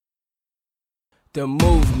The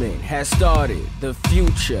movement has started, the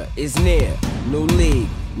future is near. New league,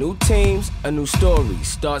 new teams, a new story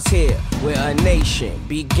starts here. Where a nation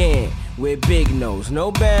began, where big knows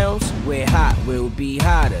no bounds. Where hot will be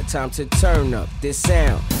hotter, time to turn up this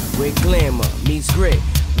sound. Where glamour meets grit,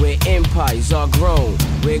 where empires are grown.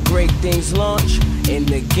 Where great things launch, and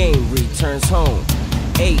the game returns home.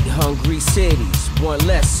 8 hungry cities, one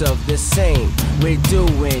less of the same. We're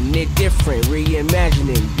doing it different,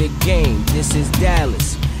 reimagining the game. This is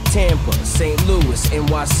Dallas, Tampa, St. Louis,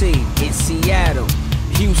 NYC. It's Seattle,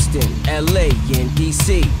 Houston, LA, and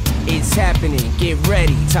DC. It's happening, get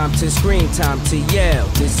ready, time to scream, time to yell.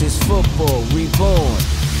 This is football reborn.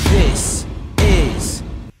 This is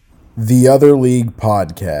The Other League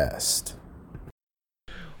Podcast.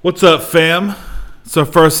 What's up, fam? It's our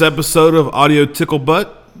first episode of Audio Tickle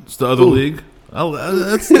Butt. It's the Other League.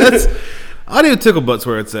 That's Audio Tickle Butt's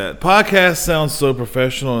where it's at. Podcast sounds so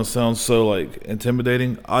professional and sounds so like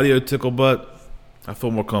intimidating. Audio Tickle Butt, I feel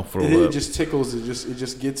more comfortable with. It just tickles. It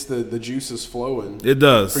just gets the juices flowing. It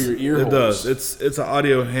does. For your ear It holes. does. It's an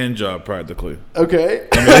audio hand job practically. Okay.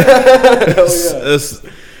 Hell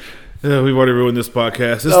yeah, we've already ruined this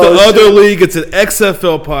podcast. It's the Other League. It's an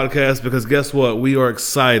XFL podcast because guess what? We are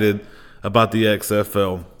excited about the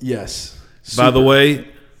XFL. Yes. By the way,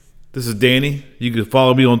 this is Danny. You can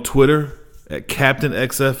follow me on Twitter at Captain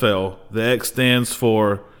XFL. The X stands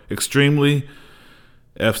for extremely.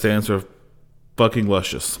 F stands for fucking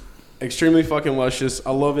luscious. Extremely fucking luscious.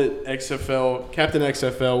 I love it. XFL, Captain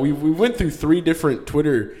XFL. We went through 3 different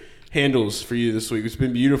Twitter handles for you this week. It's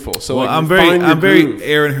been beautiful. So well, like, I'm very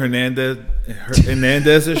Aaron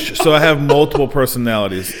Hernandez-ish, so I have multiple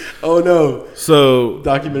personalities. Oh no! So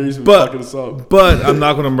documentaries been fucking us up. But I'm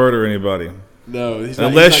not going to murder anybody. No,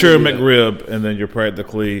 unless you're a McRib, and then you're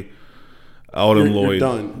practically Alden Lloyd. You're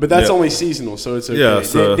done. But that's only seasonal, so it's okay. Yeah,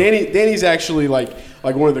 so Danny's actually like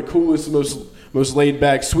one of the coolest, most laid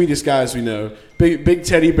back, sweetest guys we know. Big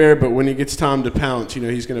teddy bear, but when he gets time to pounce,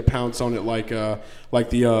 he's going to pounce on it like the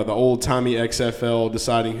old timey XFL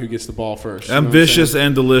deciding who gets the ball first. I'm vicious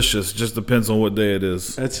and delicious. Just depends on what day it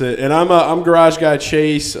is. That's it. And I'm Garage Guy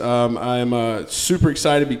Chase. I'm super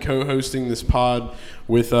excited to be co-hosting this pod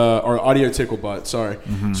with our Audio Tickle Butt. Sorry,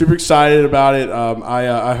 super excited about it.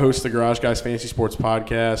 I host the Garage Guys Fantasy Sports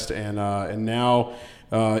podcast, and now.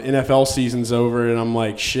 NFL season's over, and I'm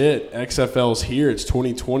like, shit, XFL's here. It's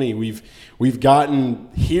 2020. We've gotten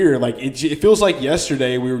here. Like it feels like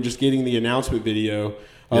yesterday we were just getting the announcement video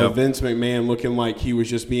of Vince McMahon looking like he was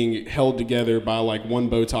just being held together by like one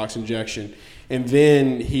Botox injection, and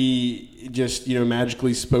then he just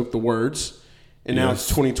magically spoke the words. And now it's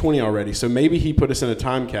 2020 already, so maybe he put us in a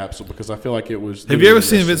time capsule because I feel like it was. Have you ever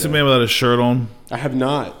seen Vince McMahon without a shirt on? I have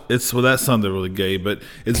not. That sounded really gay, but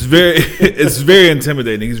it's very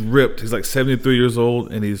intimidating. He's ripped. He's like 73 years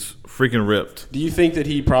old, and he's freaking ripped. Do you think that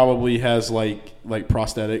he probably has like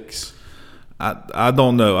prosthetics? I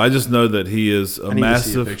don't know. I just know that he is a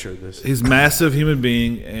massive. To see a picture of this. He's a massive human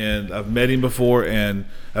being, and I've met him before, and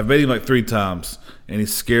I've met him like 3 times. And he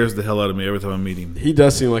scares the hell out of me every time I meet him. He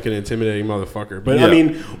does seem like an intimidating motherfucker. But, I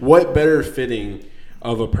mean, what better fitting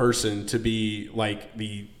of a person to be like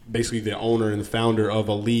basically the owner and the founder of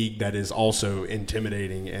a league that is also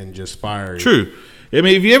intimidating and just fiery. True. I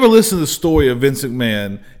mean, if you ever listen to the story of Vince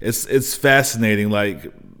McMahon, it's fascinating.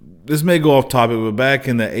 Like, this may go off topic, but back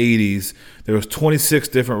in the 80s, there was 26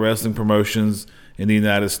 different wrestling promotions in the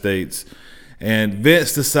United States. And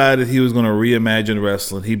Vince decided he was going to reimagine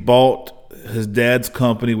wrestling. He bought his dad's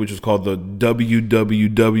company, which was called the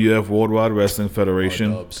WWF, Worldwide Wrestling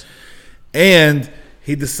Federation. And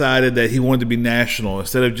he decided that he wanted to be national.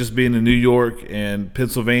 Instead of just being in New York and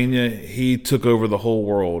Pennsylvania, he took over the whole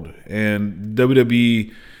world. And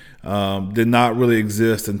WWE did not really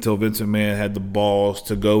exist until Vince McMahon had the balls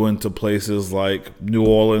to go into places like New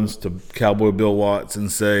Orleans to Cowboy Bill Watts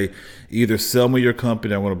and say, either sell me your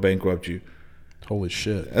company or I'm going to bankrupt you. Holy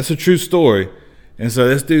shit. That's a true story. And so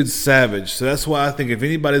this dude's savage. So that's why I think if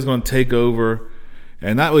anybody's going to take over,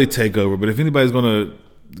 and not really take over, but if anybody's going to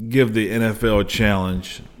give the NFL a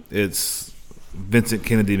challenge, it's Vincent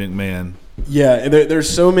Kennedy McMahon. Yeah, and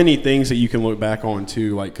there's so many things that you can look back on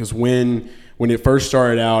too. Like, because when it first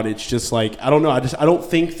started out, it's just like, I don't know. I don't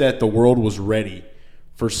think that the world was ready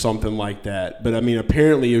for something like that. But I mean,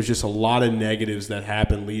 apparently it was just a lot of negatives that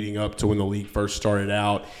happened leading up to when the league first started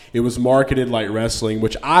out. It was marketed like wrestling,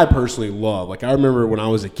 which I personally love. Like, I remember when I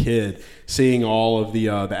was a kid seeing all of the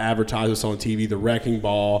advertisements on TV, the wrecking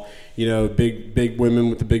ball, big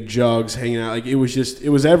women with the big jugs hanging out. Like, it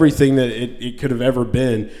was everything that it could have ever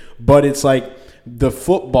been. But it's like the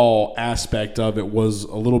football aspect of it was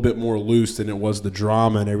a little bit more loose than it was the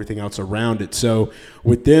drama and everything else around it. So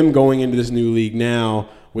with them going into this new league now,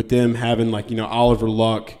 with them having Oliver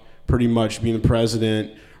Luck pretty much being the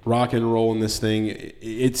president, rock and roll in this thing,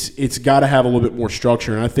 it's got to have a little bit more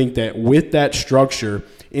structure. And I think that with that structure,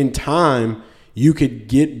 in time, you could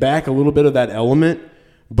get back a little bit of that element.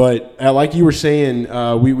 But like you were saying,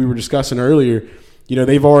 we were discussing earlier,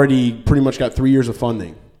 they've already pretty much got 3 years of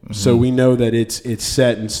funding. Mm-hmm. So we know that it's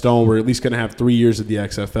set in stone. We're at least going to have 3 years of the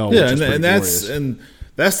XFL. Yeah, which is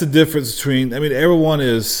that's the difference between. I mean, everyone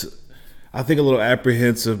is, I think, a little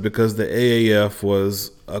apprehensive because the AAF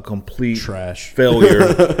was a complete trash failure.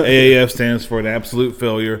 AAF stands for an absolute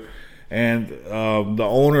failure, and the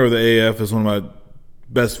owner of the AAF is one of my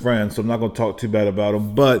best friends, so I'm not going to talk too bad about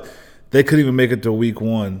him. But they couldn't even make it to week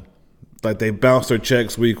one. Like, they bounced their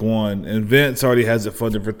checks week one, and Vince already has it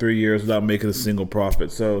funded for 3 years without making a single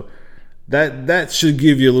profit. So that should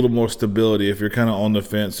give you a little more stability if you're kind of on the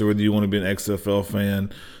fence or whether you want to be an XFL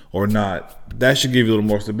fan or not. That should give you a little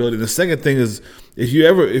more stability. The second thing is, if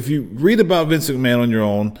you read about Vince McMahon on your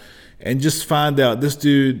own and just find out this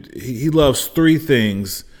dude, he loves three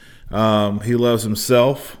things. He loves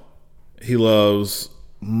himself, he loves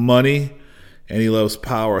money, and he loves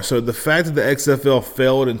power. So the fact that the XFL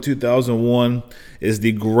failed in 2001 is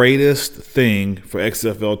the greatest thing for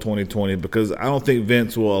XFL 2020 because I don't think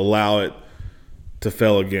Vince will allow it to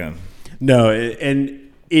fail again. No,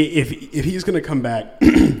 and if he's going to come back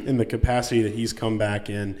in the capacity that he's come back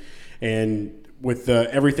in, and with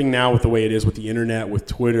everything now with the way it is with the internet, with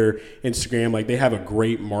Twitter, Instagram, like they have a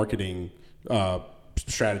great marketing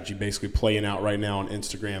strategy basically playing out right now on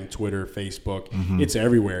Instagram, Twitter, Facebook. Mm-hmm. It's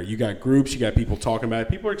everywhere. You got groups, you got people talking about it.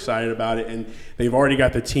 People are excited about it, and they've already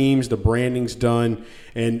got the teams, the branding's done.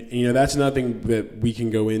 And, that's nothing that we can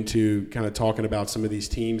go into kind of talking about some of these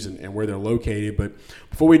teams and where they're located. But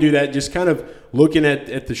before we do that, just kind of looking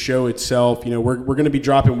at the show itself, we're going to be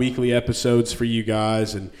dropping weekly episodes for you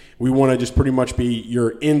guys, and we want to just pretty much be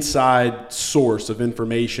your inside source of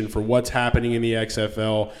information for what's happening in the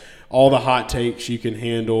XFL. All the hot takes you can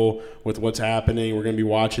handle with what's happening. We're going to be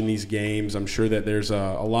watching these games. I'm sure that there's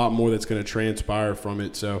a lot more that's going to transpire from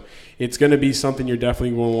it. So it's going to be something you're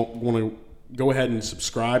definitely going to want to go ahead and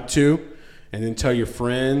subscribe to, and then tell your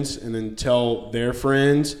friends, and then tell their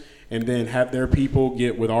friends, and then have their people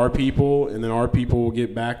get with our people, and then our people will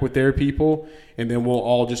get back with their people, and then we'll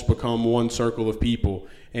all just become one circle of people,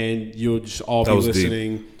 and you'll just all be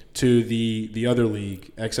listening deep to the Other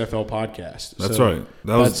League XFL podcast. That's right.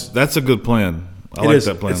 That's a good plan. I like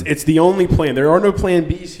that plan. It's the only plan. There are no plan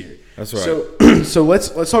Bs here. That's right. So let's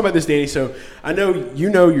talk about this, Danny. So I know you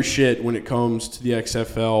know your shit when it comes to the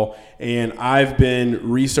XFL, and I've been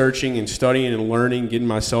researching and studying and learning, getting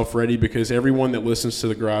myself ready, because everyone that listens to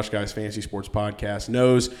the Garage Guys Fantasy Sports Podcast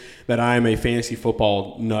knows that I am a fantasy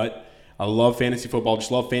football nut. I love fantasy football.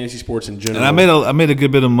 Just love fantasy sports in general. And I made a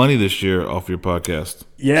good bit of money this year off your podcast.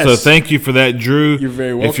 Yes. So thank you for that, Drew. You're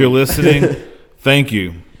very welcome. If you're listening, thank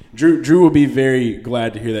you. Drew will be very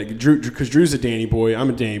glad to hear that. Because Drew's a Danny boy.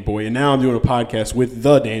 I'm a Danny boy. And now I'm doing a podcast with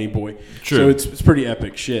the Danny boy. True. So it's pretty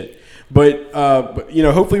epic shit. But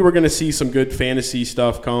hopefully we're going to see some good fantasy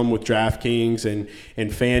stuff come with DraftKings and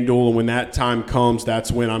FanDuel. And when that time comes,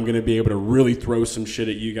 that's when I'm going to be able to really throw some shit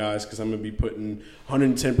at you guys, because I'm going to be putting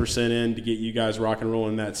 110% in to get you guys rock and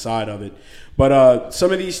rolling that side of it. But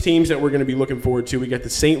some of these teams that we're going to be looking forward to, we got the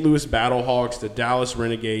St. Louis Battlehawks, the Dallas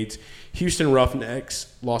Renegades, Houston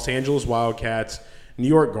Roughnecks, Los Angeles Wildcats, New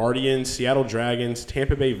York Guardians, Seattle Dragons,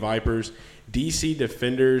 Tampa Bay Vipers, DC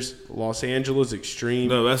Defenders, Los Angeles Extreme.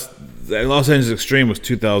 No, that Los Angeles Extreme was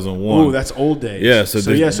 2001. Oh, that's old days. Yeah,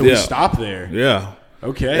 so we stopped there. Yeah.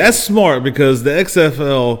 Okay. That's smart, because the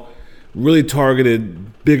XFL really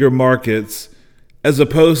targeted bigger markets, as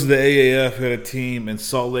opposed to the AAF, who had a team in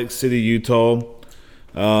Salt Lake City, Utah.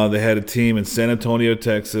 They had a team in San Antonio,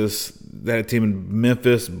 Texas. They had a team in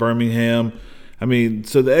Memphis, Birmingham. I mean,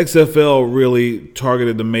 so the XFL really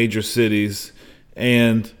targeted the major cities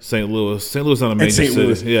and St. Louis. St. Louis not a major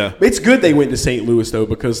city. Yeah. It's good they went to St. Louis, though,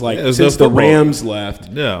 because since the Rams left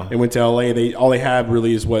and went to LA, all they have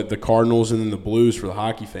really is the Cardinals and then the Blues for the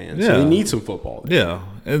hockey fans. Yeah. So they need some football. Yeah.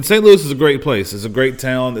 And St. Louis is a great place. It's a great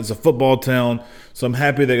town. It's a football town. So I'm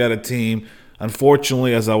happy they got a team.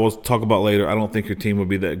 Unfortunately, as I will talk about later, I don't think your team would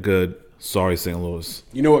be that good. Sorry, St. Louis.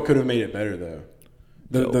 You know what could have made it better, though?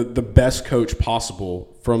 The best coach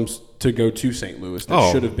possible to go to St. Louis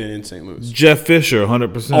that should have been in St. Louis. Jeff Fisher,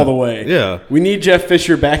 100%. All the way. Yeah. We need Jeff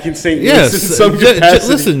Fisher back in St. Louis. Yes. In some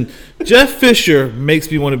capacity. Listen, Jeff Fisher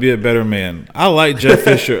makes me want to be a better man. I like Jeff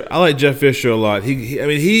Fisher. I like Jeff Fisher a lot.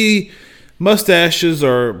 He mustaches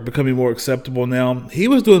are becoming more acceptable now. He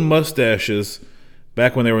was doing mustaches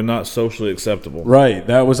back when they were not socially acceptable. Right.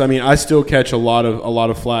 That was. I mean, I still catch a lot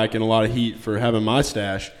of flack and a lot of heat for having my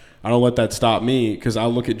stash. I don't let that stop me because I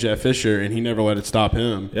look at Jeff Fisher and he never let it stop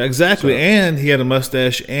him. Yeah, exactly. So, and he had a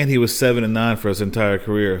mustache and he was 7-9 for his entire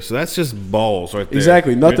career. So that's just balls right there.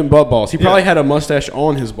 Exactly. Nothing but balls. He probably had a mustache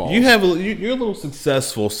on his balls. You're a little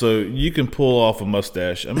successful, so you can pull off a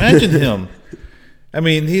mustache. Imagine him. I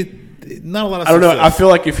mean, not a lot of success. I don't know. I feel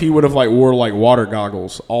like if he would have wore water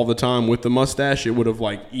goggles all the time with the mustache, it would have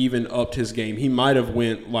even upped his game. He might have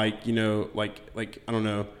went I don't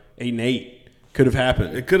know, 8-8. Could have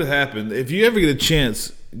happened. It could have happened. If you ever get a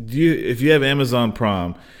chance, if you have Amazon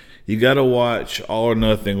Prime, you got to watch All or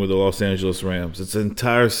Nothing with the Los Angeles Rams. It's an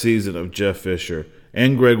entire season of Jeff Fisher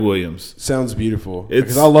and Greg Williams. Sounds beautiful.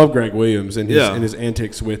 Because I love Greg Williams and his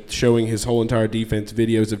antics with showing his whole entire defense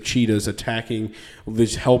videos of cheetahs attacking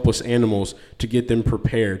these helpless animals to get them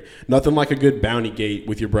prepared. Nothing like a good bounty gate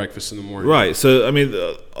with your breakfast in the morning. Right. So, I mean,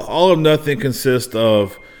 All or Nothing consists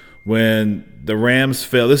of when the Rams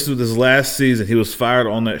fell. This was his last season. He was fired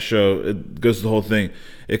on that show. It goes to the whole thing.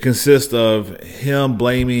 It consists of him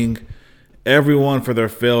blaming everyone for their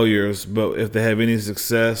failures, but if they have any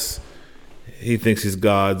success, he thinks he's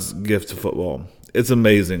God's gift to football. It's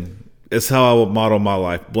amazing. It's how I would model my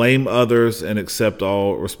life. Blame others and accept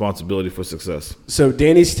all responsibility for success. So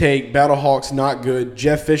Danny's take, Battlehawks not good.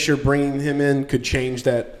 Jeff Fisher bringing him in could change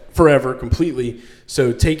that forever, completely.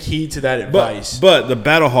 So take heed to that advice. But the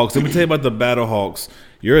Battlehawks, let me tell you about the Battlehawks.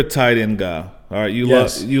 You're a tight end guy. All right, you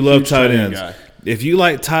love tight ends. If you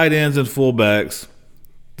like tight ends and fullbacks,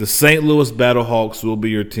 the St. Louis Battlehawks will be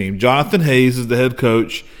your team. Jonathan Hayes is the head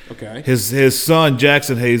coach. Okay. His son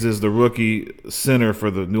Jackson Hayes is the rookie center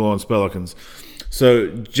for the New Orleans Pelicans. So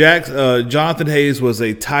Jonathan Hayes was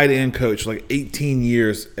a tight end coach for 18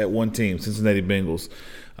 years at one team, Cincinnati Bengals.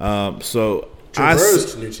 Joe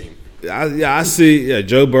Burrow's new team. I see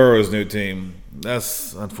Joe Burrow's new team.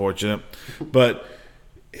 That's unfortunate. But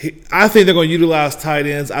I think they're going to utilize tight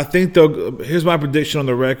ends. I think here's my prediction on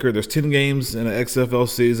the record. There's 10 games in an XFL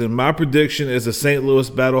season. My prediction is the St. Louis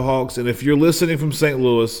Battlehawks. And if you're listening from St.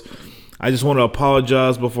 Louis, I just want to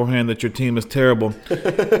apologize beforehand that your team is terrible.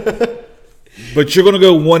 But you're going to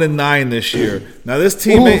go 1-9 this year. Now this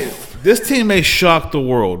team may shock the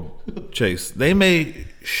world, Chase. They may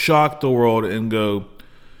shock the world and go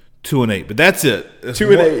 2-8, but that's it. It's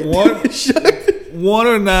 2-8.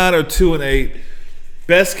 1-9 or 2-8.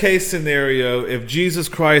 Best case scenario, if Jesus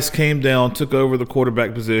Christ came down, took over the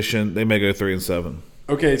quarterback position, they may go 3-7.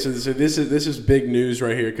 Okay, so this is big news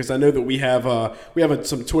right here because I know that we have a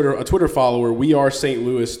Twitter follower. We are St.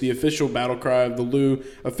 Louis, the official battle cry of the Lou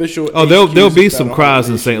official. Oh, there'll be some cries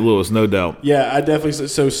in St. Louis, no doubt. Yeah, I definitely.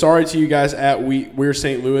 So sorry to you guys at we're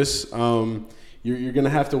St. Louis. You're going to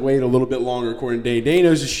have to wait a little bit longer, according to Dane. Dane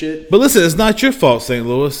knows his shit. But listen, it's not your fault, St.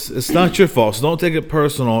 Louis. It's not your fault. So don't take it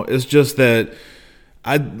personal. It's just that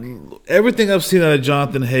everything I've seen out of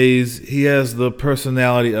Jonathan Hayes, he has the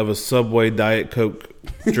personality of a Subway Diet Coke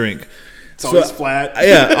drink. It's always flat.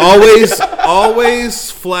 Yeah, always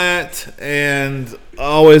flat and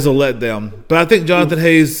always a letdown. But I think Jonathan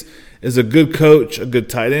Hayes is a good coach, a good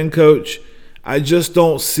tight end coach. I just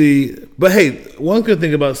don't see – but, hey, one good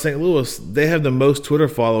thing about St. Louis, they have the most Twitter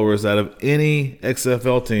followers out of any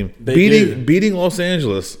XFL team, beating Los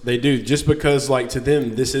Angeles. They do, just because, to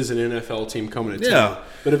them, this is an NFL team coming to town. Yeah.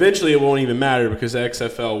 But eventually it won't even matter because the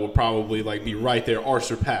XFL will probably, be right there or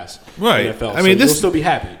surpass right. NFL. I mean, you'll still be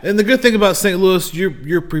happy. And the good thing about St. Louis,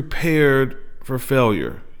 you're prepared for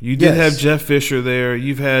failure. You did have Jeff Fisher there.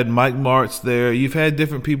 You've had Mike Martz there. You've had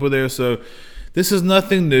different people there. So this is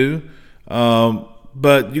nothing new.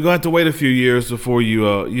 But you're going to have to wait a few years before you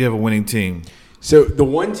have a winning team. So the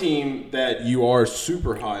one team that you are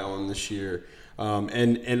super high on this year,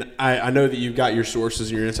 and I know that you've got your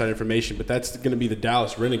sources and your inside information, but that's going to be the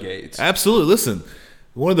Dallas Renegades. Absolutely. Listen,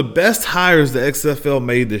 one of the best hires the XFL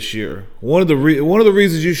made this year, one of the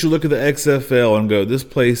reasons you should look at the XFL and go, this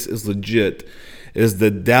place is legit, is the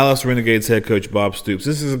Dallas Renegades head coach Bob Stoops.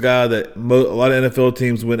 This is a guy that a lot of NFL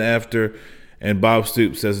teams went after. And Bob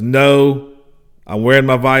Stoops says, no, I'm wearing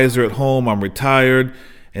my visor at home. I'm retired.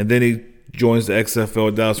 And then he joins the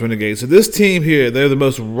XFL Dallas Renegades. So this team here, they're the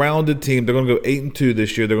most rounded team. They're going to go 8-2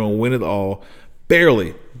 this year. They're going to win it all.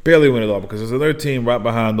 Barely win it all because there's another team right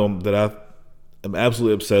behind them that I am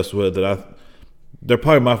absolutely obsessed with. They're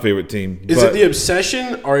probably my favorite team. Is it the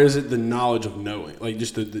obsession or is it the knowledge of knowing? You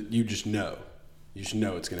just know. You just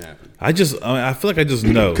know it's going to happen. I feel like I just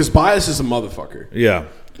know. Because bias is a motherfucker. Yeah.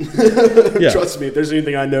 Trust me, if there's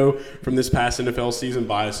anything I know from this past NFL season,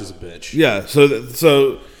 bias is a bitch. Yeah,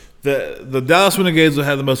 so the Dallas Renegades will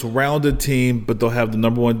have the most rounded team, but they'll have the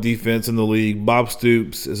number one defense in the league. Bob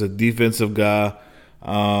Stoops is a defensive guy.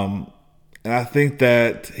 And I think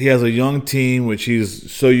that he has a young team, which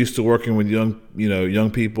he's so used to working with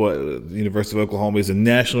young people at the University of Oklahoma. He's a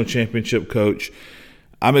national championship coach.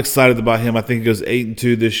 I'm excited about him. I think he goes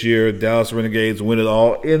 8-2 this year. Dallas Renegades win it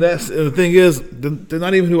all. And the thing is, they're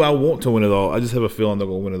not even who I want to win it all. I just have a feeling they're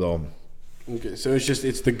going to win it all. Okay, so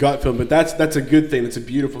it's the gut feeling, but that's a good thing. It's a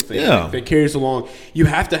beautiful thing. Yeah. That carries along. You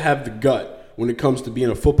have to have the gut when it comes to being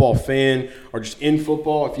a football fan or just in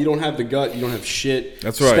football. If you don't have the gut, you don't have shit.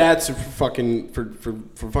 That's right. Stats are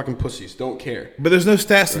for fucking pussies. Don't care. But there's no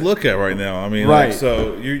stats to look at right now. I mean, right.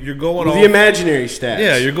 So you're going the off imaginary stats.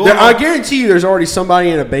 Yeah, you're going. I guarantee you, there's already somebody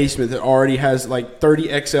in a basement that already has like 30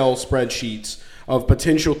 Excel spreadsheets of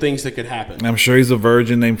potential things that could happen. I'm sure he's a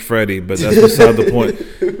virgin named Freddie, but that's beside the point.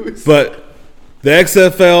 But the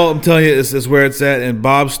XFL, I'm telling you, is where it's at. And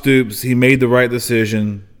Bob Stoops, he made the right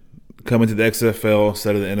decision coming to the XFL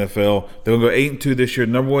instead of the NFL. They're going to go 8-2 this year.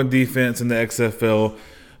 Number one defense in the XFL.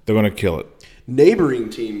 They're going to kill it. Neighboring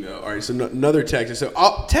team, though. All right, so another Texas. So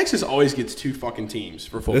Texas always gets two fucking teams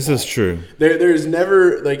for football. This is true. There's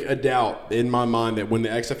never like a doubt in my mind that when the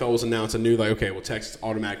XFL was announced, I knew like, okay, well, Texas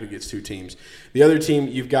automatically gets two teams. The other team,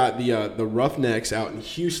 you've got the Roughnecks out in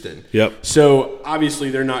Houston. Yep. So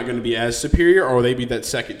obviously they're not going to be as superior, or will they be that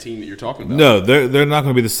second team that you're talking about? No, they're not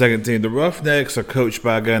going to be the second team. The Roughnecks are coached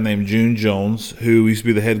by a guy named June Jones, who used to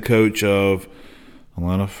be the head coach of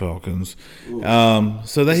Atlanta Falcons.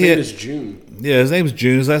 So his name is June. Yeah, his name's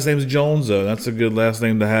June. His last name's Jones, though. That's a good last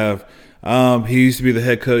name to have. He used to be the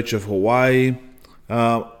head coach of Hawaii.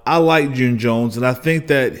 I like June Jones, and I think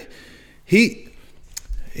that he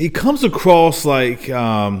comes across like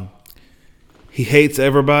he hates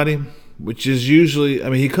everybody, which is usually. I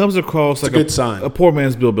mean, he comes across like a good sign. A poor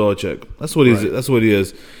man's Bill Belichick. That's what he's. Right. That's what he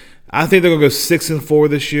is. I think they're going to go 6-4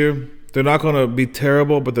 this year. They're not going to be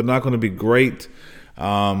terrible, but they're not going to be great.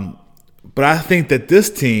 But I think that this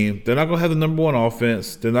team, they're not going to have the number one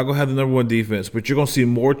offense. They're not going to have the number one defense. But you're going to see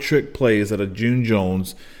more trick plays out of June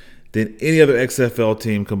Jones than any other XFL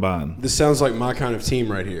team combined. This sounds like my kind of team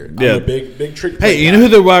right here. Yeah. I'm a big trick play Hey, you know who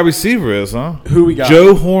the wide receiver is, huh? Who we got?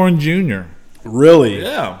 Joe Horn Jr. Really?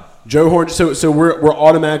 Yeah. Joe Horn. So we're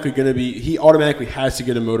automatically going to be. He automatically has to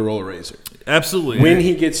get a Motorola Razor. Absolutely. When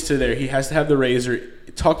he gets to there, he has to have the Razor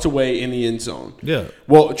tucked away in the end zone. Yeah.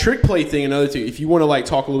 Well, a trick play thing, another thing, if you want to like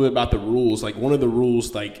talk a little bit about the rules, like one of the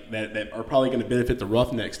rules like that are probably going to benefit the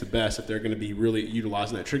Roughnecks the best if they're going to be really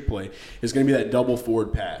utilizing that trick play is going to be that double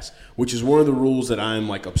forward pass, which is one of the rules that I'm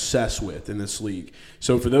like obsessed with in this league.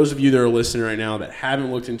 So for those of you that are listening right now that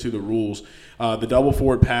haven't looked into the rules, the double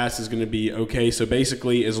forward pass is going to be okay. So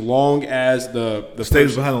basically, as long as the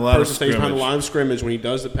stays behind the line of scrimmage when he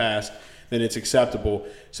does the pass, then it's acceptable.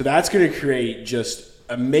 So that's going to create just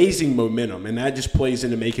amazing momentum, and that just plays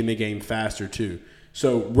into making the game faster too.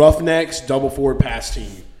 So Roughnecks, double forward pass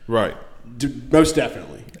team. Right. Most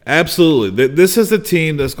definitely. Absolutely. This is the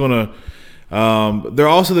team that's going to they're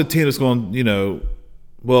also the team that's going to,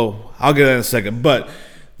 well, I'll get that in a second. But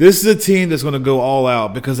this is a team that's going to go all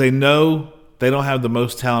out because they know they don't have the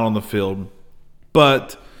most talent on the field,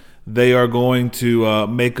 but they are going to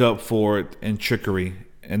make up for it in trickery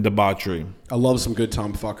and debauchery. I love some good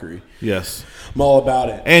tomfuckery. Yes. I'm all about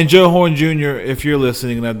it. And Joe Horn Jr., if you're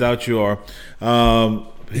listening, and I doubt you are.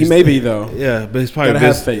 He may be, though. Yeah, but he's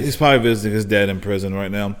probably visiting his dad in prison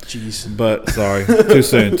right now. Jeez. But, sorry,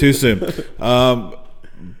 too soon.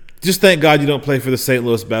 Just thank God you don't play for the St.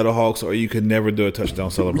 Louis Battlehawks or you could never do a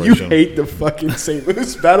touchdown celebration. You hate the fucking St.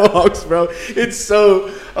 Louis Battlehawks, bro. It's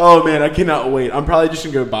so – oh, man, I cannot wait. I'm probably just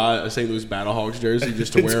going to go buy a St. Louis Battlehawks jersey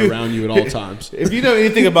just to wear around you at all times. If you know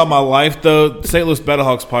anything about my life, though, St. Louis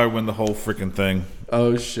Battlehawks probably win the whole freaking thing.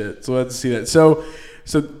 Oh, shit. So we'll have to see that. So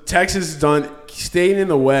Texas is done. Staying in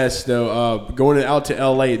the West, though, going out to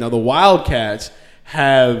L.A. Now, the Wildcats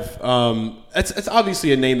have it's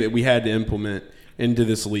obviously a name that we had to implement into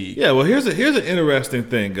this league. Yeah, well, here's an interesting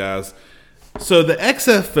thing, guys. So the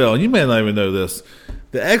XFL, you may not even know this,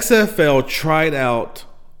 the XFL tried out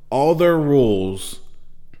all their rules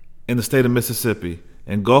in the state of Mississippi.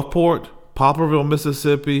 In Gulfport, Poplarville,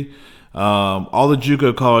 Mississippi, all the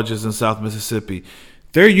JUCO colleges in South Mississippi.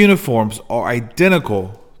 Their uniforms are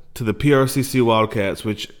identical to the PRCC Wildcats,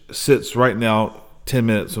 which sits right now 10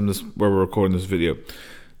 minutes from this where we're recording this video.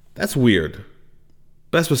 That's weird.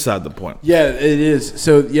 That's beside the point. Yeah, it is.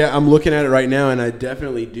 So, yeah, I'm looking at it right now, and I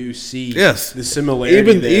definitely do see the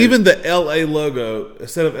similarity there. Even the LA logo,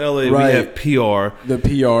 instead of LA, we have PR. The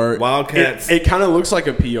PR. Wildcats. It kind of looks like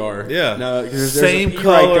a PR. Yeah. Now, there's same a P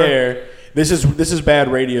color. right there. This is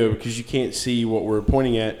bad radio because you can't see what we're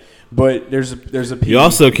pointing at. But there's a. You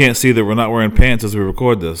also can't see that we're not wearing pants as we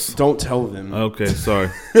record this. Don't tell them. Okay,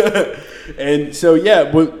 sorry. And so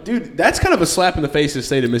but dude, that's kind of a slap in the face to the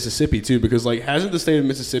state of Mississippi too, because like hasn't the state of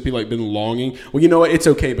Mississippi like been longing? Well, you know what? It's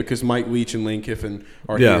okay because Mike Leach and Lane Kiffin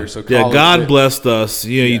are here. So God blessed us.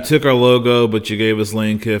 You took our logo, but you gave us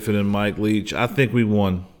Lane Kiffin and Mike Leach. I think we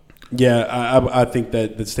won. Yeah, I think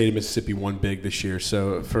that the state of Mississippi won big this year.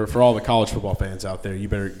 So for all the college football fans out there, you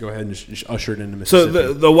better go ahead and just usher it into Mississippi.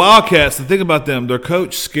 So the Wildcats, the thing about them, their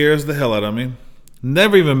coach scares the hell out of me.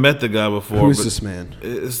 Never even met the guy before. Who's this man?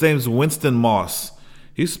 His name's Winston Moss.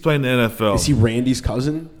 He used to play in the NFL. Is he Randy's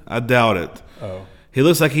cousin? I doubt it. Oh. He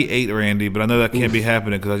looks like he ate Randy, but I know that can't be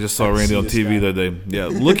happening because I just saw Randy on TV the other day. Yeah,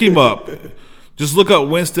 look him up. Just look up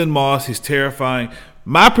Winston Moss. He's terrifying.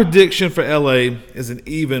 My prediction for LA is an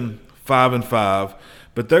even 5-5,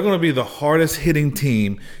 but they're going to be the hardest hitting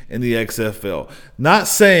team in the XFL. Not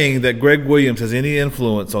saying that Greg Williams has any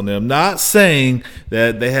influence on them. Not saying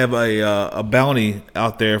that they have a bounty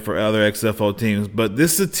out there for other XFL teams. But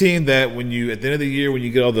this is a team that when you, at the end of the year, when you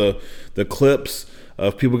get all the clips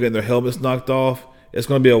of people getting their helmets knocked off, it's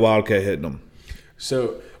going to be a Wildcat hitting them.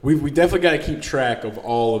 So we definitely got to keep track of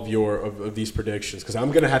all of these predictions because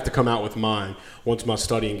I'm going to have to come out with mine once my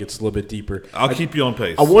studying gets a little bit deeper. I'll keep you on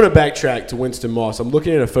pace. I want to backtrack to Winston Moss. I'm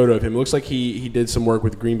looking at a photo of him. It looks like he did some work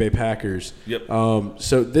with Green Bay Packers. Yep.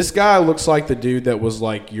 So this guy looks like the dude that was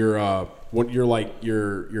like your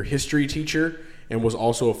history teacher and was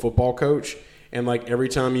also a football coach. And, like, every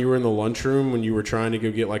time you were in the lunchroom when you were trying to go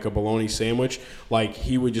get, like, a bologna sandwich, like,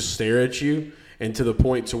 he would just stare at you and to the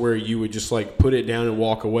point to where you would just, like, put it down and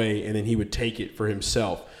walk away, and then he would take it for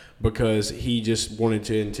himself because he just wanted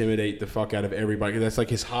to intimidate the fuck out of everybody. That's, like,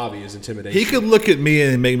 his hobby is intimidation. He could look at me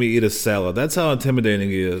and make me eat a salad. That's how intimidating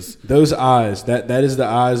he is. Those eyes, that is the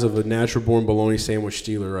eyes of a natural-born bologna sandwich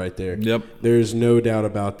stealer right there. Yep. There's no doubt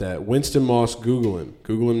about that. Winston Moss, Google him.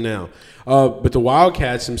 Google him now. But the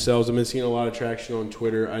Wildcats themselves, I've been seeing a lot of traction on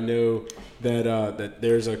Twitter. I know that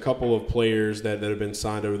there's a couple of players that have been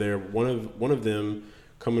signed over there. One of them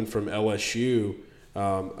coming from LSU,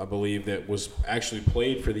 I believe, that was actually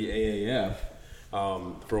played for the AAF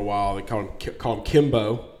for a while. They call him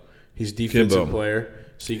Kimbo. He's a defensive player,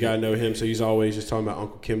 so you got to know him. So he's always just talking about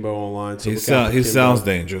Uncle Kimbo online. So he sounds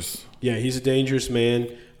dangerous. Yeah, he's a dangerous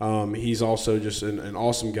man. He's also just an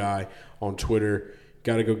awesome guy on Twitter.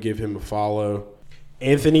 Got to go give him a follow.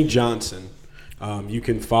 Anthony Johnson. You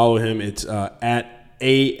can follow him. It's at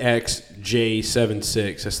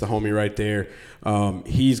AXJ76. That's the homie right there.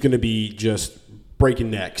 He's going to be just breaking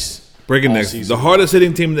necks. The hardest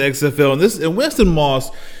hitting team in the XFL. And Winston Moss,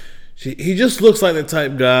 he just looks like the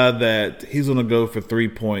type guy that he's going to go for 3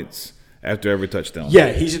 points after every touchdown.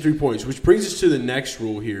 Yeah, he's at 3 points, which brings us to the next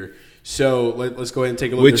rule here. So let's go ahead and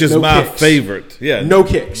take a look. Which is my favorite. Yeah, no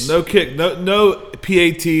kicks, no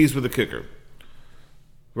PATs with a kicker.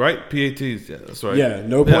 Right, PATs. Yeah, that's right. Yeah,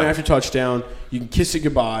 no point after touchdown. You can kiss it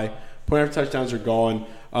goodbye. Point after touchdowns are gone.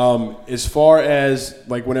 As far as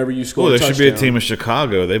like whenever you score, there should be a team in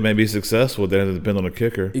Chicago. They may be successful. They have to depend on a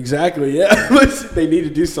kicker. Exactly. Yeah, they need to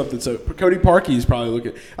do something. So Cody Parkey is probably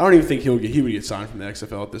looking. I don't even think he would get signed from the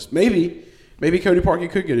XFL at this. Maybe Cody Parkey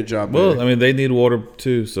could get a job there. Well, I mean, they need water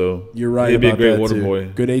too, so you're right. He'd be a great water boy.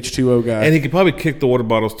 Good H2O guy, and he could probably kick the water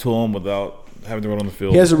bottles to him without having to run on the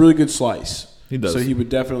field. He has a really good slice. He does. So he would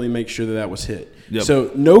definitely make sure that was hit. Yep.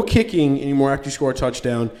 So no kicking anymore after you score a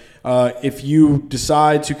touchdown. If you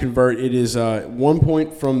decide to convert, it is 1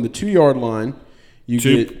 point from the 2-yard line. You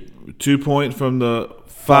get 2 point from the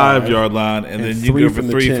 5-yard line, and then you go for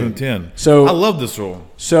 3 from 10. So I love this rule.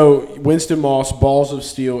 So Winston Moss, balls of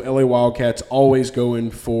steel, LA Wildcats always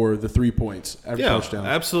going for the 3 points after touchdown.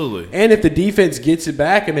 Absolutely. And if the defense gets it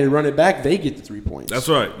back and they run it back, they get the 3 points. That's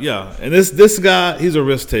right. Yeah. And this guy, he's a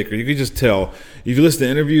risk taker. You can just tell. If you listen to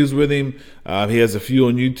interviews with him, he has a few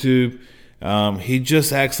on YouTube. He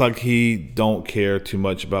just acts like he don't care too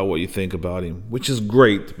much about what you think about him, which is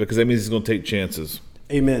great because that means he's going to take chances.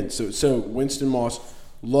 Amen. So Winston Moss.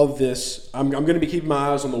 Love this. I'm going to be keeping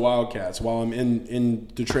my eyes on the Wildcats while I'm in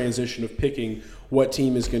the transition of picking what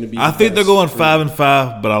team is going to be. I think they're going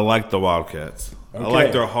 5-5, but I like the Wildcats. Okay. I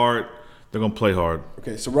like their heart. They're going to play hard.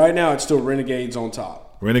 Okay, so right now it's still Renegades on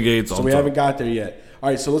top. So we haven't got there yet. All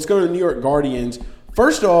right, so let's go to the New York Guardians.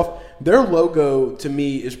 First off, their logo to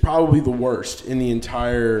me is probably the worst in the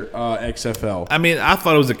entire XFL. I mean, I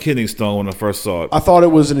thought it was a kidney stone when I first saw it. I thought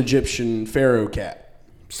it was an Egyptian pharaoh cat.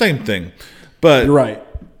 Same thing. But you're right.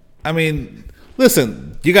 I mean,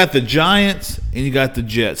 listen, you got the Giants and you got the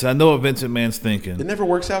Jets. I know what Vincent Mann's thinking. It never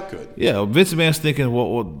works out good. Yeah, Vincent Mann's thinking,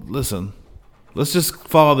 well listen, Let's just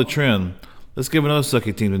follow the trend. Let's give another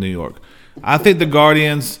sucky team to New York. I think the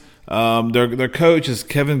Guardians, their coach is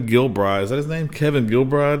Kevin Gilbride. Is that his name? Kevin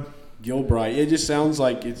Gilbride? Gilbride. It just sounds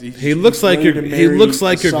like He looks like your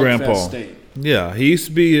grandpa. State. Yeah, he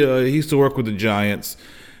used to work with the Giants,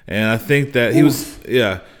 and I think that he was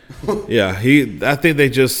I think they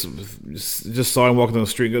just saw him walking down the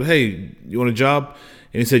street and go, "Hey, you want a job?"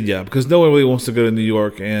 And he said, "Yeah," because no one really wants to go to New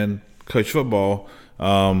York and coach football.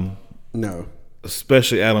 No.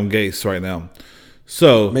 Especially Adam Gase right now.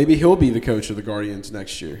 So maybe he'll be the coach of the Guardians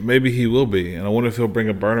next year. Maybe he will be, and I wonder if he'll bring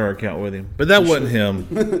a burner account with him. But that wasn't him,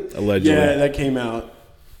 allegedly. Yeah, that came out.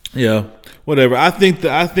 Yeah, whatever. I think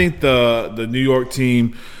the New York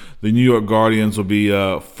team, the New York Guardians, will be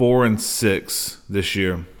 4-6 this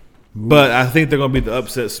year. But I think they're going to be the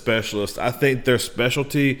upset specialist. I think their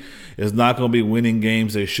specialty is not going to be winning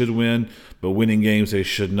games they should win, but winning games they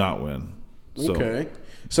should not win. So. Okay.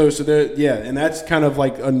 So and that's kind of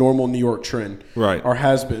like a normal New York trend, right? Or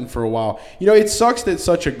has been for a while. It sucks that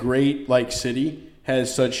such a great city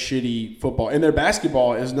has such shitty football, and their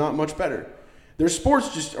basketball is not much better. Their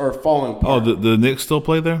sports just are falling apart. Oh, the Knicks still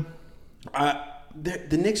play there?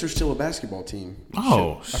 The Knicks are still a basketball team.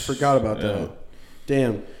 Oh, shit. I forgot about that.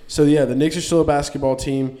 Damn. So yeah, the Knicks are still a basketball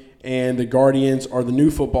team, and the Guardians are the new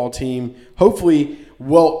football team. Hopefully.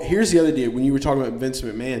 Well, here's the other deal. When you were talking about Vince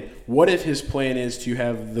McMahon, what if his plan is to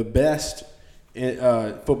have the best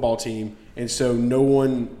football team, and so no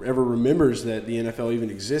one ever remembers that the NFL even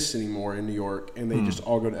exists anymore in New York, and they just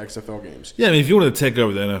all go to XFL games? Yeah, I mean, if you want to take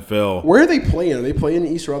over the NFL. Where are they playing? Are they playing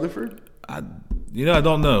in East Rutherford? I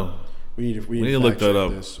don't know. We need to look that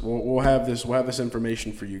up. We'll have this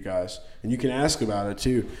information for you guys, and you can ask about it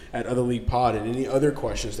too at Other League Pod and any other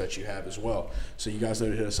questions that you have as well. So you guys know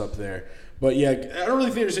to hit us up there. But yeah, I don't really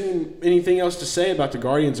think there's anything else to say about the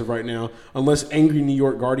Guardians of right now, unless angry New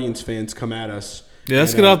York Guardians fans come at us. Yeah,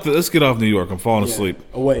 let's get off New York. I'm falling asleep.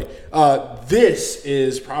 Away. This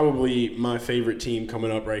is probably my favorite team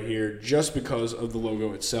coming up right here, just because of the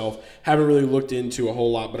logo itself. Haven't really looked into a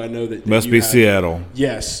whole lot, but I know that must be Seattle.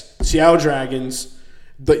 Yes, Seattle Dragons.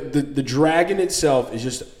 The dragon itself is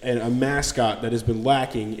just a mascot that has been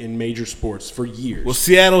lacking in major sports for years. Well,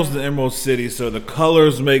 Seattle's the Emerald City, so the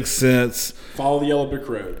colors make sense. Follow the Yellow Brick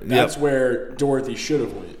Road. That's where Dorothy should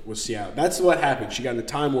have went, was Seattle. That's what happened. She got in a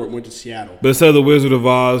time where it went to Seattle. But instead of the Wizard of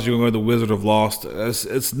Oz, you're going to go to the Wizard of Lost.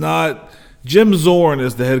 It's not. Jim Zorn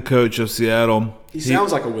is the head coach of Seattle. He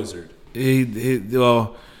sounds like a wizard.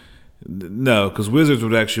 No, because Wizards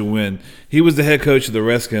would actually win. He was the head coach of the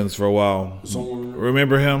Redskins for a while. Zorn.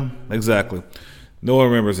 Remember him? Exactly. No one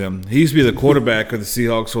remembers him. He used to be the quarterback of the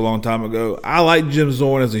Seahawks a long time ago. I like Jim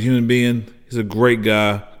Zorn as a human being. He's a great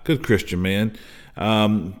guy, good Christian man.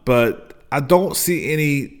 But I don't see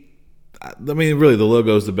any. I mean, really, the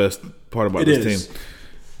logo is the best part about this team.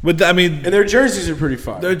 But and their jerseys are pretty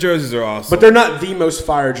fire. Their jerseys are awesome, but they're not the most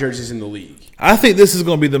fire jerseys in the league. I think this is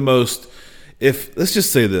going to be the most. Let's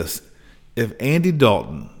just say this. If Andy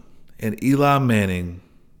Dalton and Eli Manning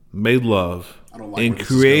made love and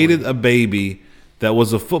created a baby that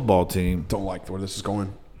was a football team. Don't like where this is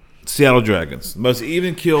going. Seattle Dragons. Most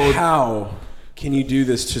even killed. How can you do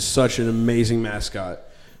this to such an amazing mascot?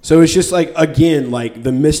 So it's just again,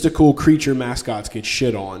 the mystical creature mascots get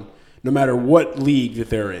shit on no matter what league that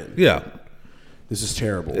they're in. Yeah. This is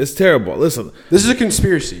terrible. It's terrible. Listen. This is a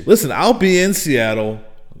conspiracy. Listen, I'll be in Seattle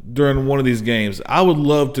during one of these games. I would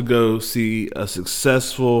love to go see a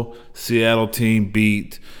successful Seattle team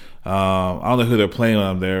beat. I don't know who they're playing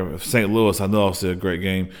on there. If St. Louis, I know I'll see a great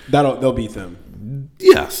game. They'll beat them.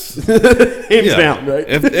 Yes. Hands down, right?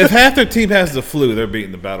 If half their team has the flu, they're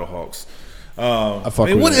beating the Battlehawks.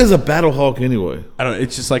 What is a Battlehawk anyway? I don't know.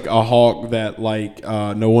 It's just like a hawk that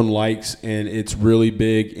no one likes, and it's really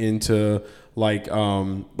big into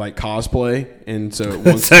cosplay, and so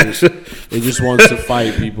it just wants to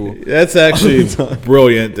fight people. That's actually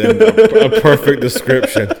brilliant and a perfect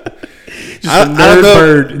description.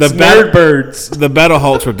 Birds. The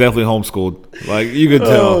Battlehawks were definitely homeschooled. You could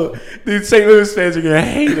tell. Dude, St. Louis fans are gonna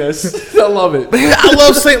hate us. I love it. I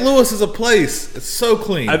love St. Louis as a place. It's so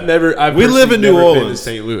clean. We live in New Orleans. Been to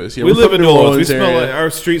St. Louis. Yeah, we live in New Orleans. We smell our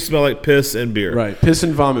streets smell like piss and beer. Right, piss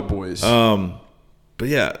and vomit, boys. But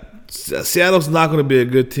yeah. Seattle's not going to be a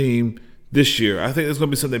good team this year. I think it's going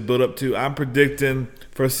to be something they build up to. I'm predicting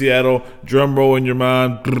for Seattle, drum roll in your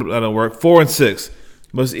mind, that don't work, 4-6.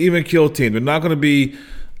 Most even kill team. They're not going to be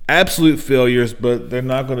absolute failures, but they're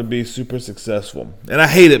not going to be super successful. And I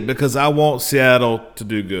hate it because I want Seattle to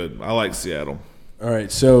do good. I like Seattle. All right,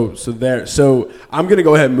 so I'm going to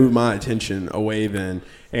go ahead and move my attention away then,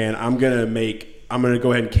 and I'm going to make I'm going to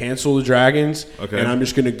go ahead and cancel the Dragons. Okay. And I'm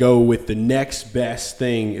just going to go with the next best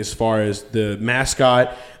thing as far as the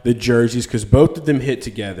mascot, the jerseys, because both of them hit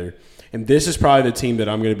together. And this is probably the team that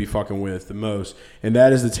I'm going to be fucking with the most, and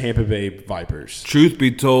that is the Tampa Bay Vipers. Truth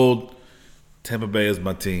be told, Tampa Bay is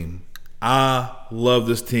my team. I love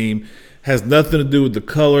this team. Has nothing to do with the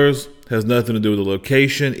colors, has nothing to do with the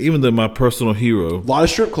location, even though my personal hero. A lot of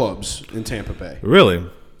strip clubs in Tampa Bay. Really?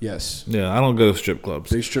 Yes. Yeah, I don't go to strip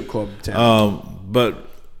clubs. Big strip club in Tampa. But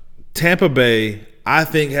Tampa Bay, I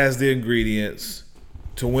think, has the ingredients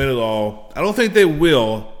to win it all. I don't think they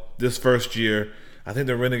will this first year. I think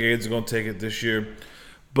the Renegades are going to take it this year.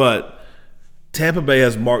 But Tampa Bay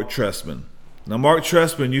has Mark Trestman. Now, Mark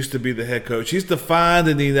Trestman used to be the head coach. He's defined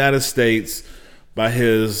in the United States by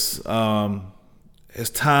his time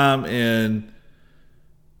in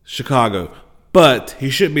Chicago. But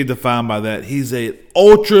he shouldn't be defined by that. He's an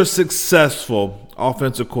ultra-successful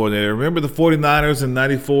offensive coordinator. Remember the 49ers in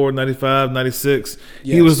 94, 95, 96?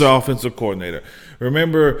 Yes. He was the offensive coordinator.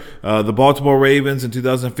 Remember the Baltimore Ravens in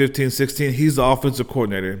 2015-16? He's the offensive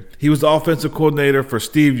coordinator. He was the offensive coordinator for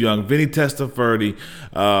Steve Young, Vinny Testaverde,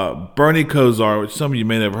 Bernie Kosar, which some of you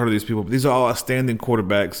may never heard of these people, but these are all outstanding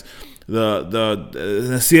quarterbacks. In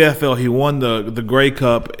the CFL, he won the Grey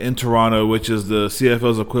Cup in Toronto, which is the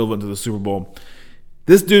CFL's equivalent to the Super Bowl.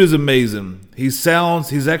 This dude is amazing. He's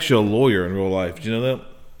actually a lawyer in real life. Do you know that?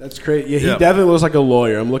 That's great. Yeah, he definitely looks like a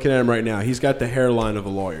lawyer. I'm looking at him right now. He's got the hairline of a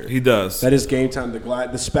lawyer. He does. That is game time.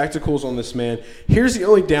 The spectacles on this man. Here's the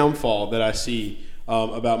only downfall that I see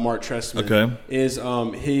about Mark Trestman. Okay. Is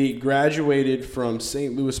he graduated from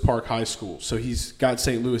St. Louis Park High School, so he's got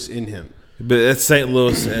St. Louis in him. But that's St.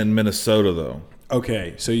 Louis and Minnesota, though.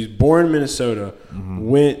 Okay, so he's born in Minnesota,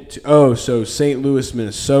 so St. Louis,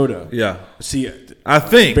 Minnesota. Yeah. See, I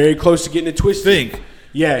think. Very close to getting it twisted.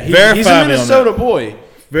 Yeah, he's a Minnesota boy.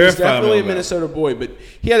 He's definitely a Minnesota boy, but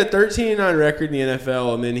he had a 13-9 record in the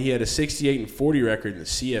NFL, and then he had a 68-40 record in the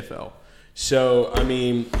CFL. So, I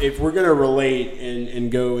mean, if we're going to relate and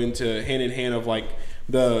go into hand-in-hand of, like,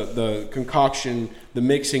 the concoction, the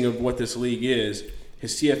mixing of what this league is,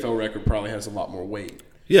 his CFL record probably has a lot more weight.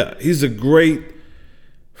 Yeah, he's a great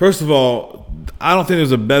 – first of all, I don't think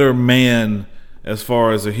there's a better man as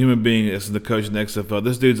far as a human being as the coach in the XFL.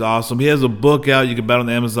 This dude's awesome. He has a book out you can buy on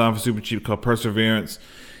Amazon for super cheap called Perseverance.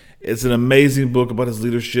 It's an amazing book about his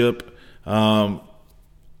leadership. I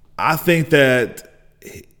think that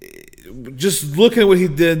just looking at what he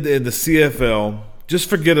did in the CFL, just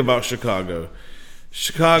forget about Chicago.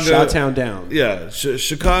 Chi-town down. Yeah,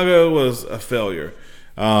 Chicago was a failure.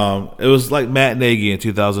 It was like Matt Nagy in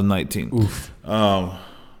 2019. Oof.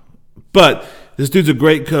 But this dude's a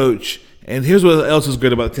great coach. And here's what else is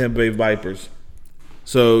great about the Tampa Bay Vipers.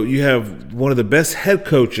 So you have one of the best head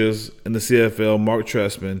coaches in the CFL, Mark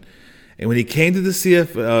Trestman. And when he came to the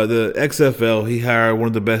XFL, he hired one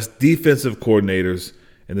of the best defensive coordinators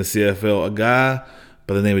in the CFL, a guy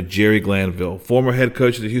by the name of Jerry Glanville, former head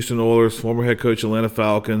coach of the Houston Oilers, former head coach of Atlanta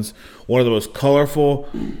Falcons, one of the most colorful,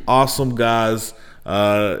 awesome guys.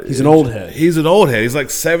 He's an old head. He's an old head. He's like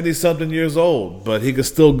 70-something years old, but he can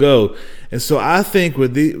still go. And so I think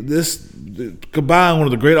with this combine one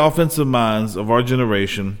of the great offensive minds of our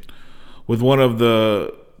generation with one of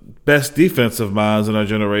the best defensive minds in our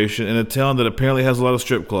generation in a town that apparently has a lot of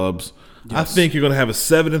strip clubs, yes. I think you're going to have a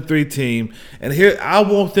 7-3 team. And here, I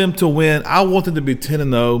want them to win. I want them to be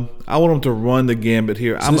 10-0. I want them to run the gambit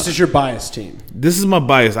here. So this is your bias team. This is my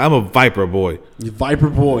bias. I'm a Viper boy. You're Viper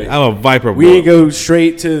boy. I'm a Viper boy. We need to go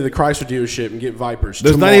straight to the Chrysler dealership and get Vipers.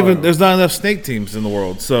 There's not enough snake teams in the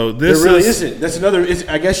world. So this there really isn't. That's another.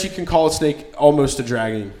 I guess you can call a snake almost a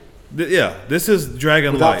dragon. Yeah, this is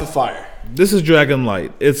Dragon without Light. The fire. This is Dragon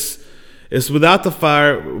Light. It's without the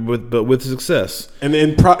fire, but with success.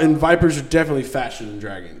 And Vipers are definitely faster than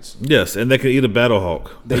dragons. Yes, and they could eat a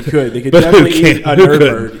Battlehawk. They could. They could definitely eat a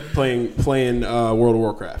Nerdbird playing World of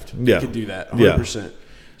Warcraft. Yeah. They could do that 100%. Yeah.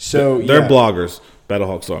 So they're bloggers.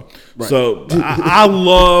 Battlehawks are. Right. So I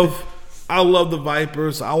love the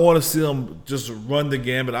Vipers. I want to see them just run the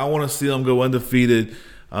gambit. I want to see them go undefeated.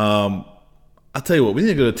 I'll tell you what. We need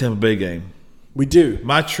to go to the Tampa Bay game. We do.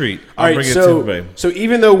 My treat. I'll bring it to Tampa Bay. So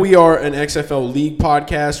even though we are an XFL League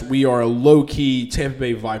podcast, we are a low-key Tampa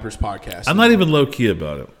Bay Vipers podcast. I'm not even low-key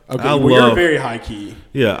about it. Okay, you're very high-key.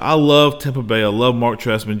 Yeah, I love Tampa Bay. I love Mark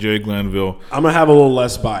Trestman, Jerry Glanville. I'm going to have a little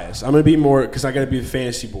less bias. I'm going to be more because I got to be the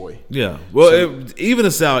fantasy boy. Yeah. Well, even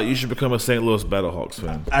us out, you should become a St. Louis Battlehawks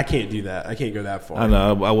fan. I can't do that. I can't go that far. I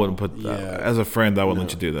know. I wouldn't put that. As a friend, I wouldn't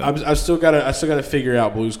let you do that. I still got to figure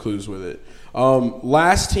out Blue's Clues with it.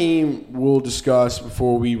 Last team we'll discuss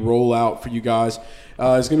before we roll out for you guys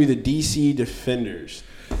is going to be the DC Defenders.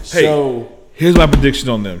 Hey, Here's my prediction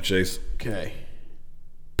on them, Chase. Okay.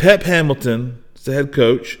 Pep Hamilton is the head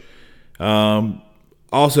coach.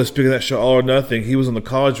 Also, speaking of that show, All or Nothing, he was on the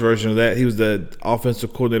college version of that. He was the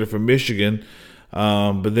offensive coordinator for Michigan.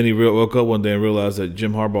 But then he woke up one day and realized that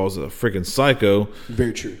Jim Harbaugh is a freaking psycho.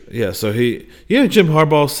 Very true. Yeah, so Jim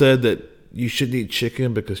Harbaugh said that you shouldn't eat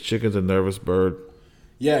chicken because chicken's a nervous bird.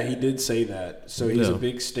 Yeah, he did say that. So he's a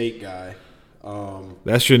big steak guy.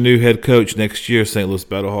 That's your new head coach next year, St. Louis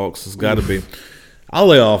Battlehawks. It's got to be. I'll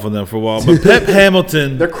lay off on them for a while. But Pep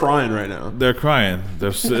Hamilton. They're crying right now. They're crying.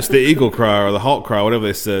 It's the eagle cry or the hawk cry, whatever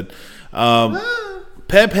they said.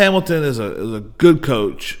 Pep Hamilton is a good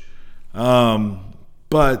coach.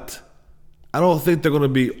 But I don't think they're going to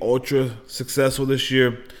be ultra successful this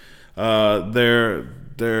year. They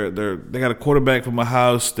got a quarterback from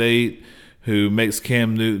Ohio State who makes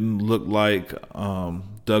Cam Newton look like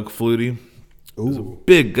Doug Flutie. He's a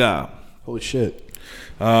big guy. Holy shit.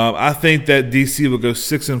 I think that DC will go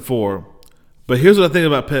 6-4. But here's what I think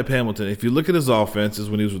about Pep Hamilton. If you look at his offenses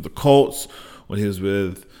when he was with the Colts, when he was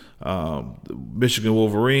with the Michigan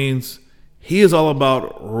Wolverines, he is all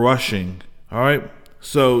about rushing. All right?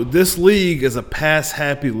 So this league is a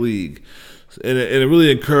pass-happy league. And it really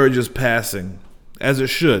encourages passing, as it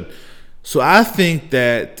should. So I think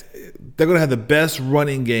that they're going to have the best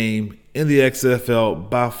running game in the XFL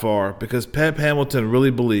by far because Pep Hamilton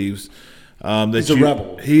really believes that he's a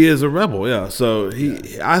rebel. He is a rebel, yeah. So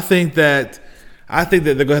I think that they're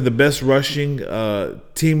going to have the best rushing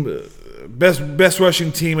team, best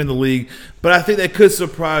rushing team in the league. But I think they could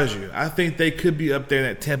surprise you. I think they could be up there in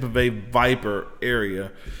that Tampa Bay Viper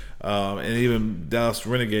area, and even Dallas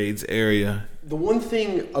Renegades area. The one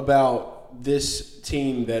thing about this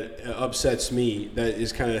team that upsets me that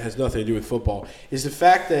is kind of has nothing to do with football is the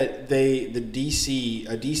fact that a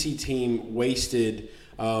DC team wasted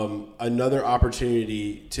another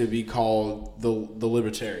opportunity to be called the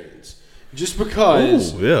Libertarians just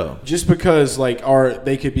because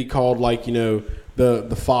they could be called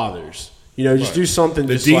the fathers, just do something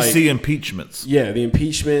the just DC impeachments. Yeah, the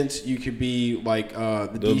impeachments. You could be like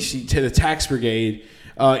the DC to the tax brigade.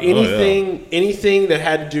 Anything that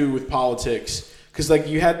had to do with politics, because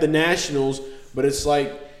you had the Nationals, but it's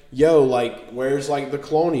where's the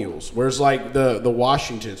Colonials? Where's the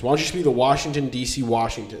Washingtons? Why don't you just be the Washington DC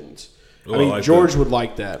Washingtons? George would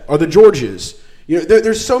like that, or the Georges.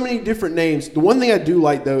 There's so many different names. The one thing I do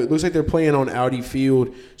like though, it looks like they're playing on Audi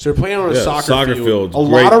Field, so they're playing on a soccer field. A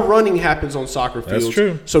lot of running happens on soccer fields. That's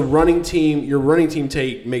true. So your running team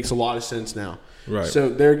take makes a lot of sense now. Right. So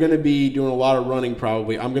they're going to be doing a lot of running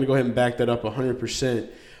probably. I'm going to go ahead and back that up 100%.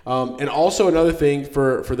 And also another thing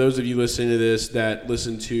for those of you listening to this that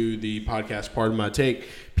listen to the podcast, Pardon My Take,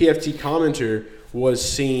 PFT Commenter was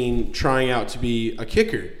seen trying out to be a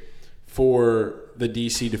kicker for the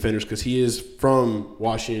DC Defenders because he is from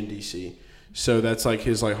Washington, D.C. So that's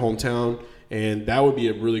his hometown. And that would be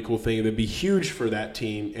a really cool thing. It would be huge for that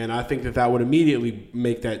team. And I think that would immediately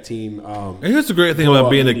make that team and here's the great thing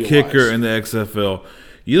about being a kicker in the XFL.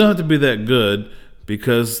 You don't have to be that good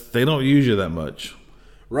because they don't use you that much.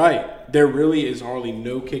 Right. There really is hardly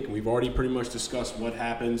no kicking. We've already pretty much discussed what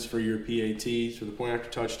happens for your PATs, for the point after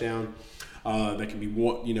touchdown. That can be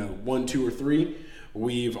 1, 2, or 3.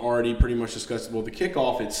 We've already pretty much discussed, the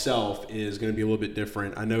kickoff itself is going to be a little bit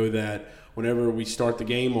different. I know that whenever we start the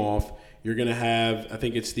game off, you're going to have, I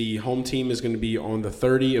think it's the home team is going to be on the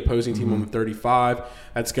 30, opposing team on the 35.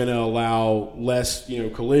 That's going to allow less,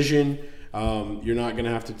 collision. You're not going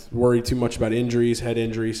to have to worry too much about injuries, head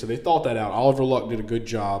injuries. So they thought that out. Oliver Luck did a good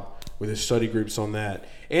job with his study groups on that.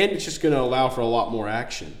 And it's just going to allow for a lot more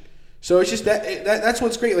action. So it's just that's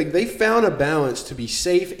what's great. They found a balance to be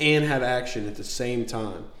safe and have action at the same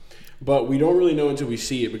time. But we don't really know until we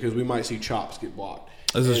see it because we might see chops get blocked.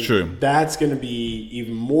 This is true. That's going to be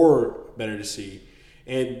even more better to see.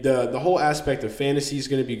 And the whole aspect of fantasy is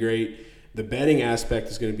going to be great. The betting aspect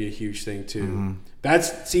is going to be a huge thing too.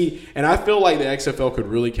 Mm-hmm. And I feel like the XFL could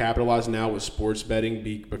really capitalize now with sports betting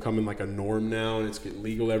becoming a norm now, and it's getting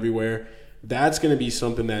legal everywhere. That's going to be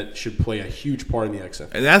something that should play a huge part in the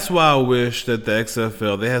XFL. And that's why I wish that the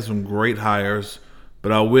XFL, they had some great hires,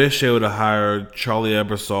 but I wish they would have hired Charlie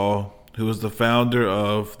Ebersol, who was the founder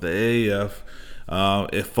of the AAF.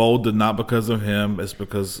 It folded not because of him, it's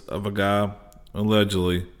because of a guy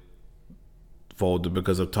allegedly folded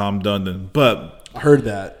because of Tom Dundon. But I heard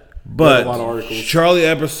that. But a lot of articles. Charlie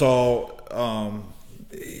Ebersol,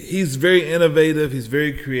 he's very innovative, he's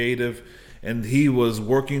very creative, and he was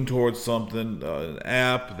working towards something, an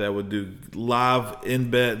app that would do live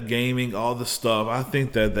in-bet gaming, all the stuff. I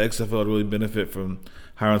think that the XFL would really benefit from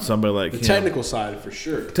hiring somebody like him. The technical side, for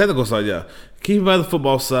sure. Technical side, yeah. Keep him by the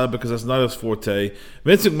football side because that's not his forte.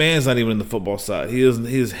 Vince McMahon's not even in the football side.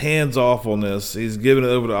 He's hands off on this. He's giving it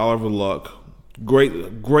over to Oliver Luck.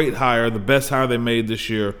 Great hire. The best hire they made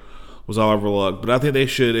this year was Oliver Luck. But I think they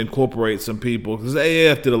should incorporate some people because the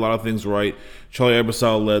AAF did a lot of things right. Charlie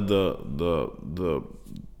Ebersol led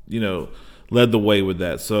led the way with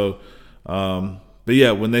that. So, but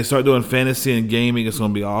yeah, when they start doing fantasy and gaming, it's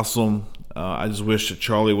going to be awesome. I just wish that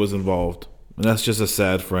Charlie was involved. And that's just a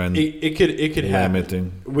sad friend. It could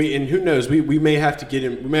happen. And who knows? We may have to get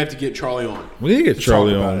him. We may have to get Charlie on. We need to get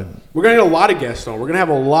Charlie on. We're gonna get a lot of guests on. We're gonna have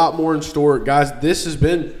a lot more in store, guys. This has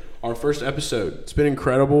been our first episode. It's been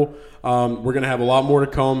incredible. We're gonna have a lot more to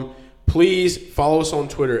come. Please follow us on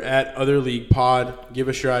Twitter at OtherLeaguePod. Give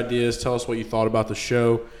us your ideas. Tell us what you thought about the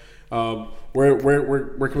show. Where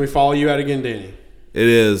can we follow you at again, Danny? It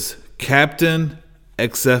is Captain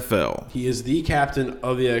XFL. He is the captain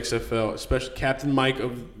of the XFL, especially Captain Mike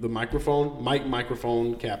of the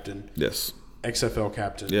microphone captain. Yes. XFL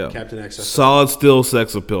captain. Yeah. Captain XFL. Solid steel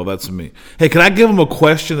sex appeal. That's me. Hey, can I give them a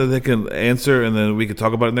question that they can answer and then we can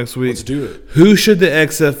talk about it next week? Let's do it. Who should the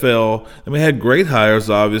XFL, and we had great hires,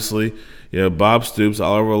 obviously. Bob Stoops,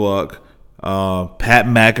 Oliver Luck, Pat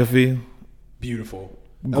McAfee. Beautiful.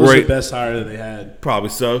 That was the best hire that they had. Probably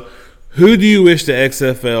so. Who do you wish the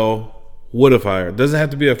XFL would have hired? Doesn't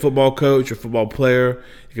have to be a football coach or football player.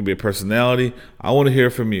 It could be a personality. I want to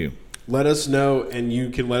hear from you. Let us know, and you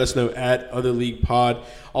can let us know at Other League Pod.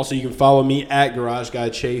 Also, you can follow me at Garage Guy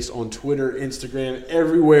Chase on Twitter, Instagram,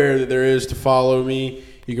 everywhere that there is to follow me.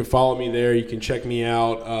 You can follow me there. You can check me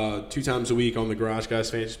out 2 times a week on the Garage Guys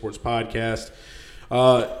Fantasy Sports Podcast.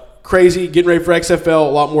 Crazy, getting ready for XFL.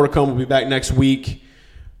 A lot more to come. We'll be back next week.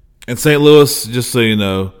 And St. Louis, just so you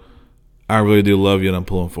know, I really do love you, and I'm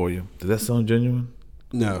pulling for you. Did that sound genuine?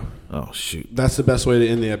 No. Oh, shoot. That's the best way to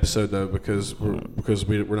end the episode, though, because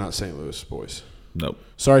we're not St. Louis boys. Nope.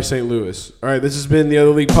 Sorry, St. Louis. All right, this has been the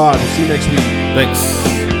Other League Pod. We'll see you next week. Thanks.